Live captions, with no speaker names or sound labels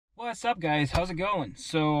What's up guys, how's it going?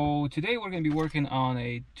 So today we're going to be working on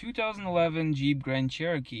a 2011 Jeep Grand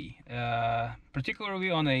Cherokee,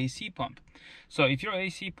 particularly on the AC pump. So if your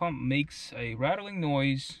AC pump makes a rattling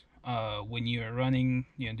noise when you're running,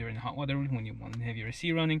 during hot weather, when you want to have your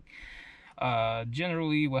AC running,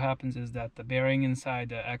 generally what happens is that the bearing inside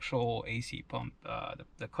the actual AC pump,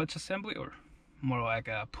 the clutch assembly, or more like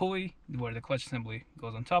a pulley where the clutch assembly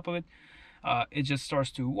goes on top of it, it just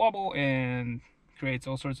starts to wobble and creates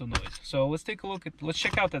all sorts of noise. So let's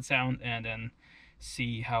check out that sound and then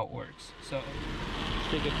see how it works. So let's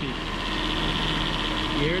take a peek.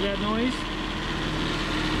 You hear that noise?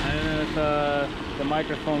 I don't know if the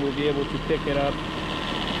microphone will be able to pick it up.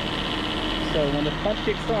 So when the pump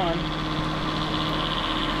kicks on,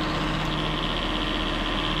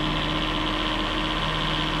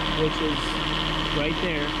 which is right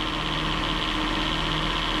there.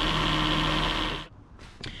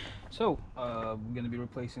 So we're going to be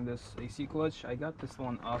replacing this AC clutch. I got this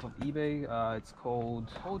one off of eBay. It's called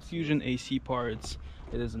Cold Fusion AC Parts.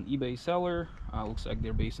 It is an eBay seller. Looks like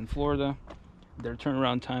they're based in Florida. Their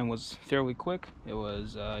turnaround time was fairly quick. It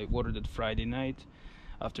was I ordered it Friday night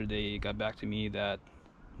after they got back to me that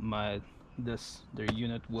their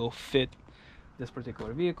unit will fit this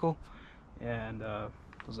particular vehicle, and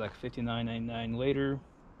it was like $59.99 later,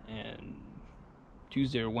 and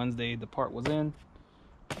Tuesday or Wednesday the part was in.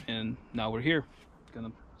 And now we're here,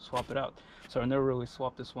 gonna swap it out. So I never really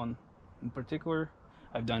swapped this one in particular.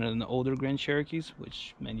 I've done it in the older Grand Cherokees,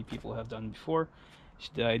 which many people have done before.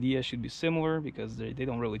 The idea should be similar because they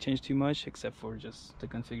don't really change too much, except for just the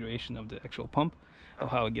configuration of the actual pump, of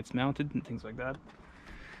how it gets mounted and things like that.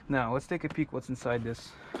 Now let's take a peek what's inside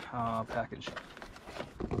this package.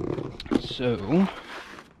 So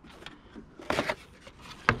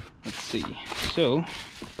let's see. So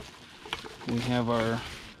we have our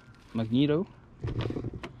magneto,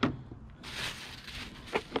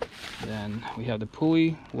 then we have the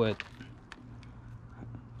pulley with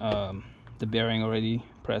the bearing already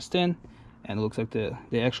pressed in, and it looks like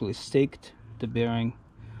they actually staked the bearing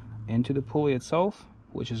into the pulley itself,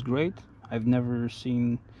 which is great. I've never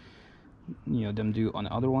seen them do on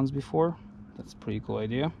other ones before. That's a pretty cool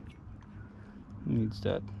idea. It means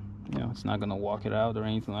that it's not gonna walk it out or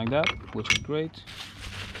anything like that, which is great.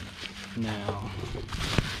 Now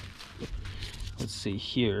let's see,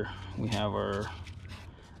 here we have our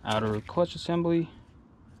outer clutch assembly.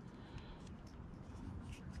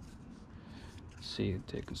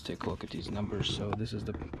 Let's take a look at these numbers. So this is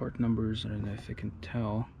the part numbers. I don't know if you can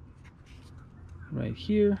tell right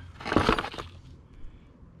here.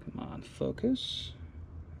 Come on, focus.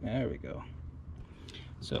 There we go.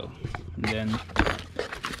 So then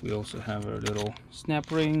we also have our little snap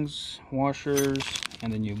rings, washers,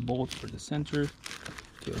 and a new bolt for the center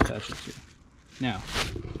to attach it to. Now,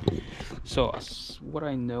 so what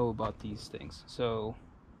I know about these things. So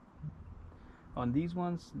on these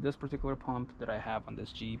ones, this particular pump that I have on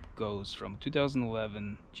this Jeep goes from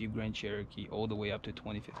 2011 Jeep Grand Cherokee all the way up to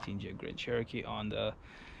 2015 Jeep Grand Cherokee on the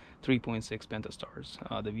 3.6 Pentastars,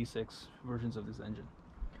 the V6 versions of this engine.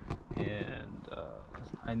 And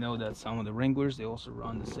I know that some of the Wranglers, they also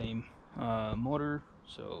run the same motor,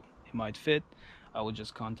 so it might fit. I would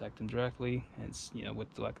just contact them directly, and with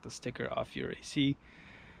like the sticker off your AC,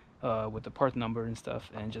 with the part number and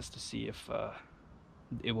stuff, and just to see if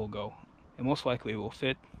it will go. And most likely it will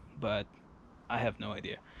fit, but I have no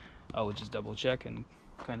idea. I would just double check and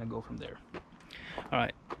kind of go from there.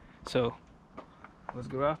 Alright, so let's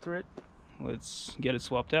go after it. Let's get it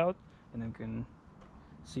swapped out, and then we can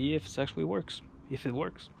see if it actually works, if it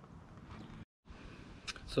works.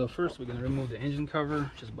 So first we're going to remove the engine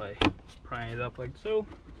cover just by prying it up like so.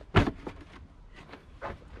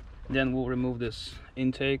 Then we'll remove this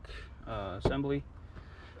intake assembly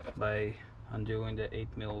by undoing the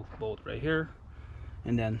 8mm bolt right here,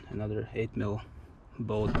 and then another 8mm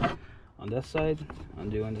bolt on this side,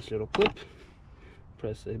 undoing this little clip.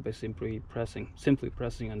 Press it by simply pressing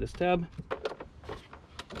on this tab.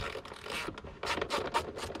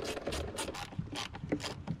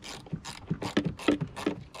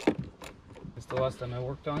 It's the last time I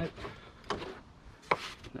worked on it.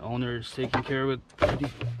 The owner is taking care of it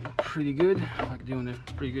pretty good, like doing a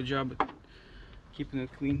pretty good job at keeping it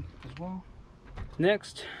clean as well.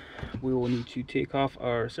 Next, we will need to take off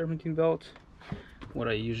our serpentine belt. What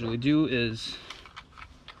I usually do is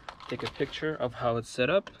take a picture of how it's set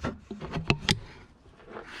up.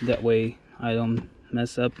 That way I don't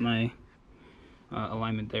mess up my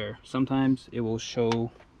alignment there. Sometimes it will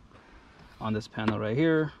show on this panel right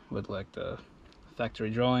here with like the factory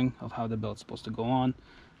drawing of how the belt's supposed to go on,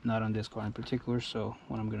 not on this car in particular. So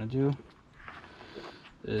what I'm gonna do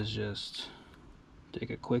is just take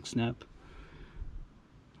a quick snap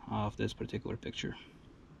of this particular picture.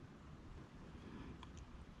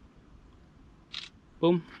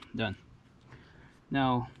 Boom, done.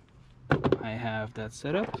 Now I have that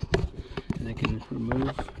set up and I can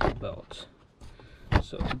remove the belt.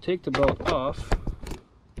 So to take the belt off,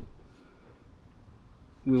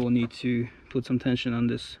 we will need to put some tension on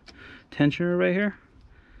this tensioner right here,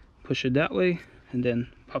 push it that way, and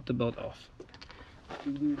then pop the belt off. To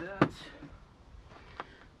do that,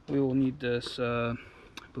 we will need this, I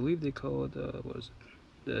believe they call it, what is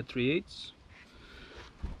it, the 3/8.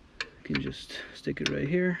 You can just stick it right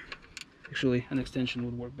here. Actually, an extension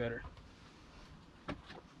would work better.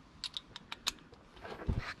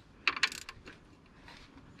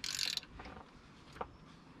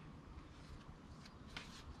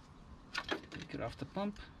 Take it off the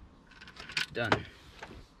pump. Done.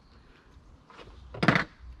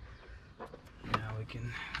 Now we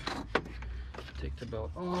can take the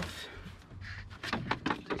belt off.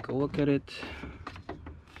 Take a look at it.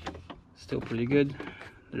 Still pretty good.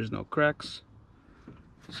 There's no cracks,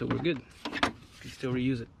 so we're good. We can still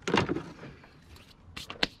reuse it.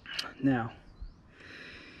 Now,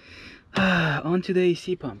 onto the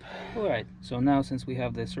AC pump. Alright, so now since we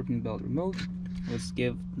have the serpent belt removed, let's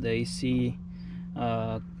give the AC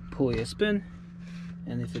pulley a spin,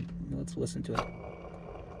 and if it, let's listen to it.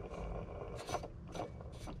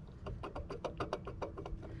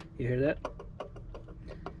 You hear that?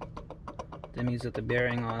 That means that the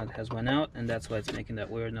bearing on it has went out, and that's why it's making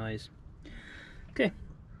that weird noise. Okay,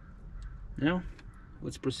 now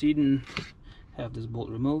let's proceed and have this bolt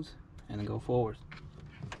removed and then go forward.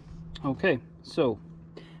 Okay, so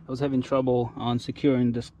I was having trouble on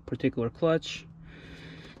securing this particular clutch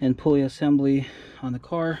and pulley assembly on the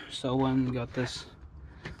car, so I went and got this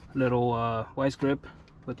little vice grip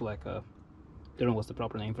with like a, don't know what's the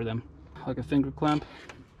proper name for them, like a finger clamp,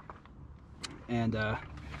 and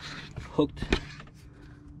hooked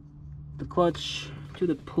the clutch to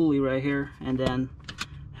the pulley right here, and then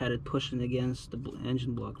had it pushing against the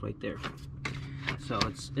engine block right there. So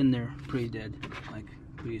it's in there pretty dead, like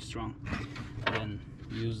pretty strong. And then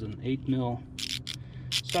use an 8mm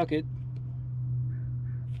socket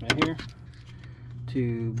right here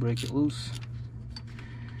to break it loose.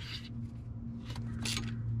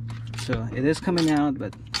 So it is coming out,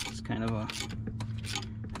 but it's kind of a,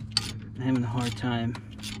 I'm having a hard time.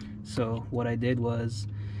 So what I did was,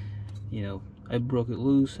 you know, I broke it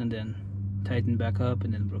loose and then tightened back up,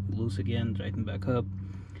 and then broke it loose again, tightened back up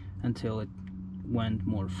until it went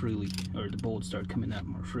more freely, or the bolts started coming out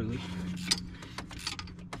more freely.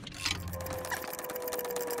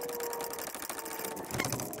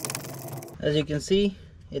 As you can see,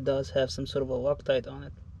 it does have some sort of a Loctite on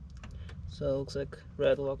it. So it looks like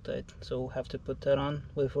red Loctite. So we'll have to put that on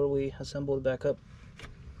before we assemble it back up.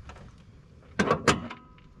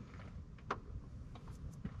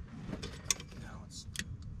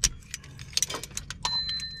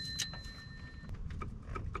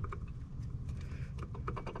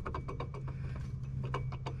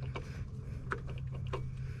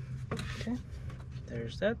 Okay,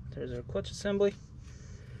 there's that. There's our clutch assembly.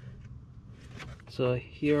 So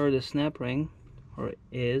here are the snap ring, or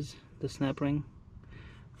is the snap ring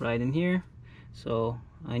right in here. So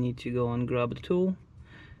I need to go and grab the tool,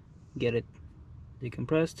 get it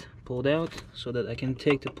decompressed, pulled out, so that I can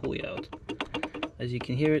take the pulley out. As you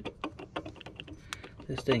can hear it,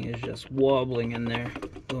 this thing is just wobbling in there,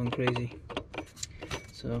 going crazy.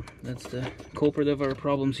 So that's the culprit of our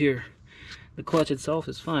problems here. The clutch itself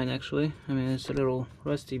is fine, actually. I mean, it's a little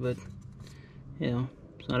rusty, but you know,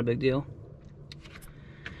 it's not a big deal.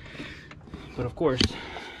 But of course,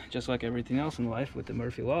 just like everything else in life with the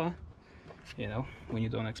Murphy Law, you know, when you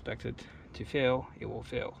don't expect it to fail, it will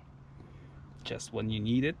fail. Just when you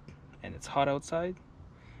need it and it's hot outside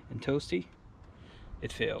and toasty,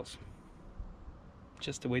 it fails.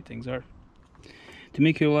 Just the way things are. To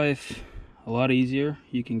make your life a lot easier,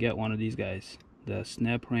 you can get one of these guys, the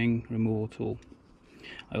snap ring removal tool.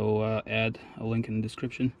 I will add a link in the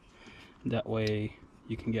description. That way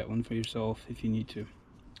you can get one for yourself if you need to.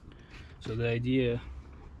 So the idea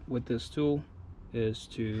with this tool is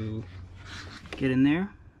to get in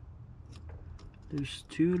there. There's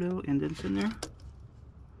two little indents in there.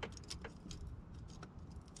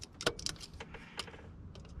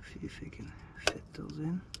 See if I can fit those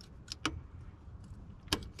in.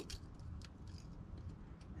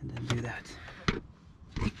 And then do that.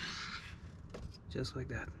 Just like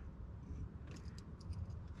that.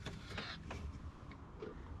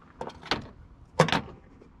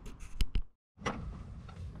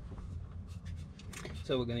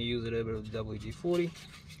 So we're going to use a little bit of WD-40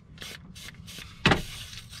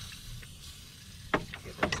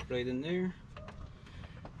 right in there.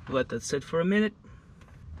 Let that sit for a minute.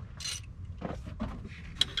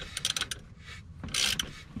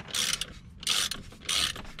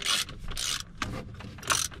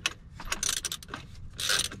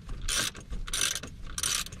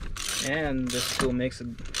 And this tool makes it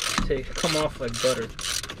come off like butter.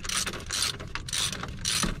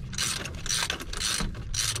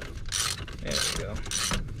 There we go.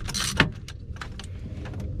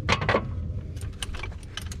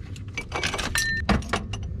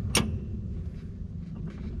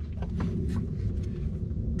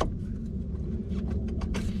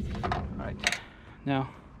 Alright, now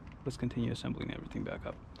let's continue assembling everything back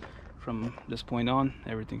up. From this point on,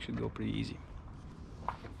 everything should go pretty easy.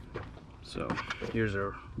 So here's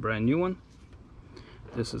our brand new one.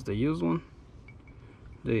 This is the used one.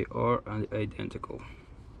 They are identical.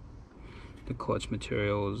 The clutch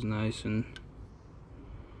material is nice and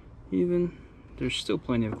even. There's still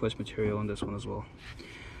plenty of clutch material on this one as well.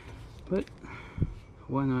 But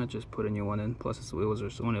why not just put a new one in? Plus it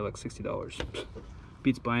was only like $60.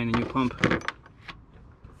 Beats buying a new pump.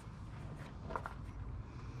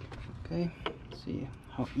 Okay, let's see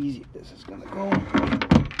how easy this is gonna go.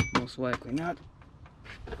 Most likely not.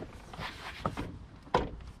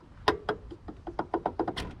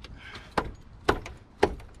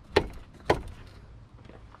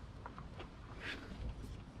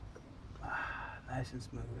 Nice and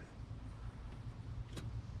smooth.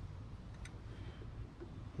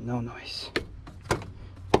 No noise.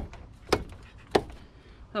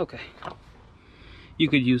 Okay. You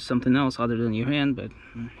could use something else other than your hand, but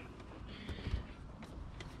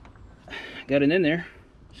got it in there.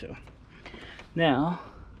 So now,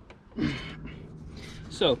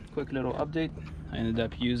 quick little update. I ended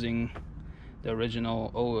up using the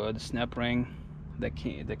original the snap ring that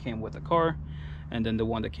came with the car, and then the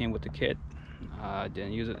one that came with the kit. I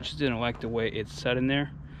didn't use it. I just didn't like the way it sat in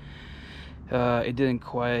there. It didn't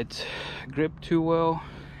quite grip too well,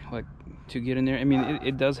 like to get in there. I mean,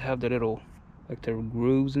 it does have the little, like the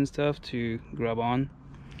grooves and stuff to grab on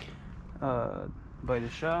by the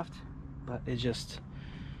shaft, but it just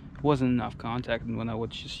wasn't enough contact. And when I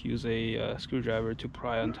would just use a screwdriver to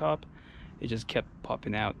pry on top, it just kept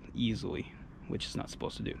popping out easily, which is not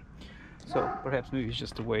supposed to do. So perhaps maybe it's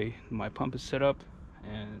just the way my pump is set up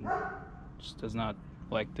and just does not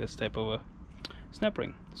like this type of a snap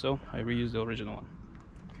ring, so I reused the original one.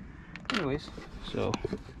 Anyways, so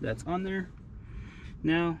that's on there.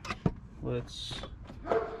 Now let's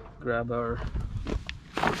grab our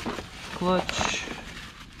clutch.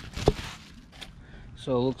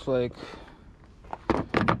 So it looks like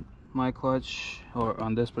my clutch, or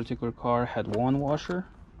on this particular car, had one washer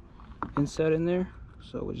inside in there,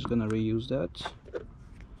 so we're just gonna reuse that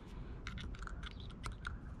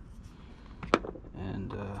and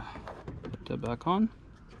put that back on.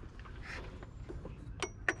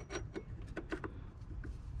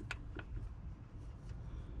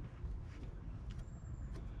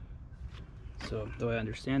 So the way I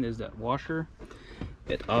understand is that washer,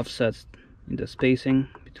 it offsets the spacing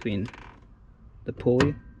between the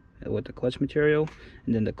pulley with the clutch material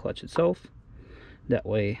and then the clutch itself. That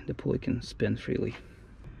way the pulley can spin freely.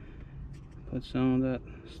 Put some of that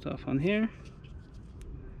stuff on here.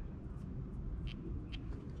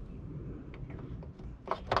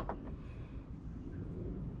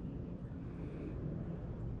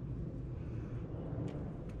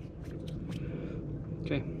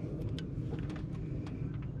 Okay.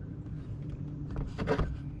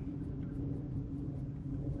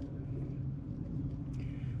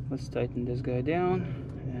 Let's tighten this guy down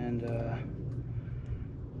and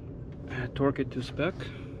torque it to spec.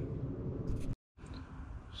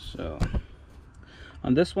 So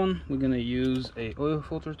on this one, we're gonna use a oil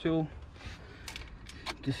filter tool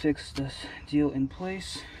to fix this deal in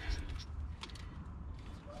place.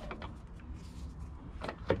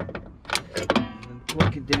 And then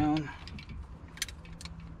torque it down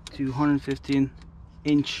to 115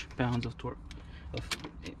 inch-pounds of torque.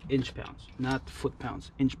 Inch-pounds, not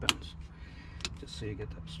foot-pounds, inch-pounds. Just so you get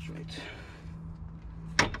that straight.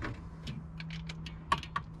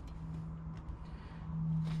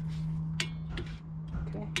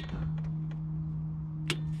 Okay.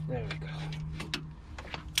 There we go.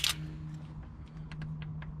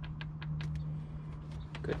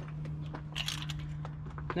 Good.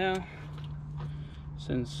 Now,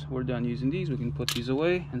 since we're done using these, we can put these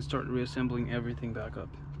away and start reassembling everything back up.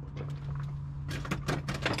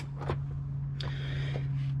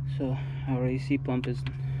 So our AC pump is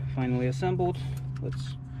finally assembled.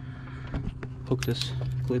 Let's hook this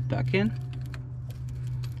clip back in.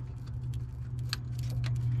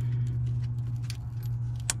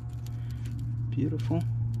 Beautiful.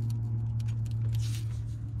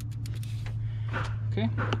 Okay,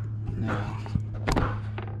 now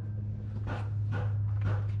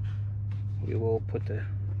we will put the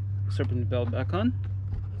serpent belt back on.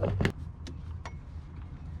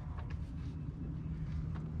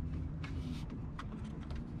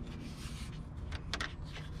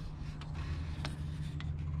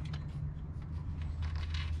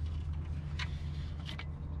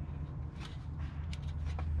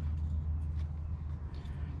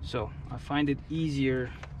 So I find it easier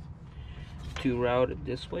to route it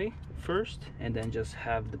this way first, and then just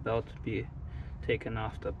have the belt be taken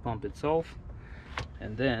off the pump itself,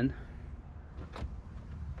 and then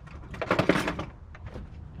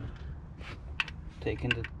taking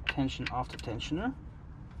the tension off the tensioner,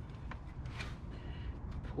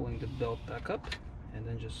 pulling the belt back up, and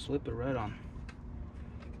then just slip it right on,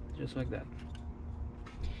 just like that.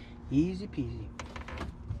 Easy peasy.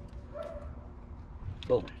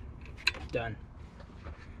 Boom. Done.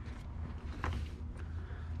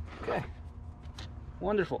 Okay.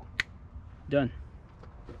 Wonderful. Done.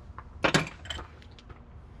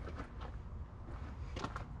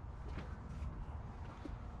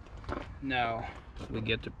 Now we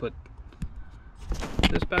get to put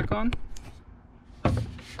this back on.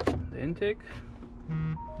 The intake.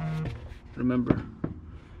 Remember,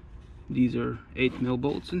 these are 8mm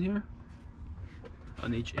bolts in here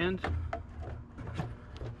on each end.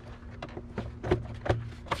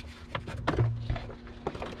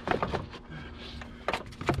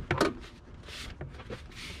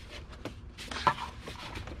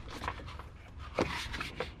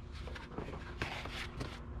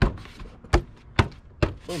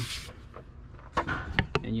 Boom.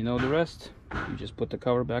 And you know the rest. You just put the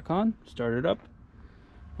cover back on, start it up,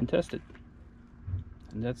 and test it.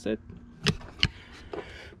 And that's it.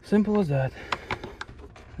 Simple as that.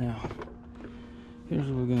 Now, here's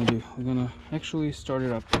what we're gonna do. We're gonna actually start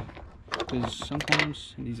it up, because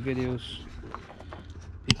sometimes in these videos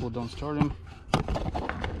people don't start them,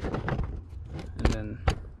 and then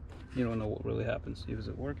you don't know what really happens. Is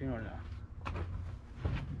it working or not?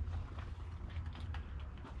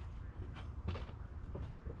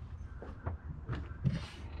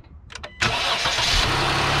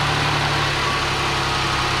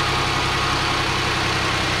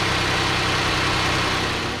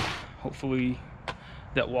 Hopefully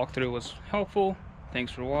that walkthrough was helpful.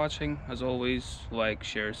 Thanks for watching. As always, like,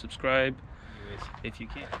 share, subscribe if you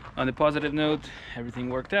can. On a positive note, everything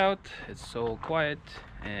worked out. It's so quiet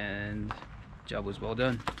and job was well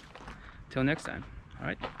done. Till next time. All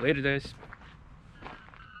right, later guys.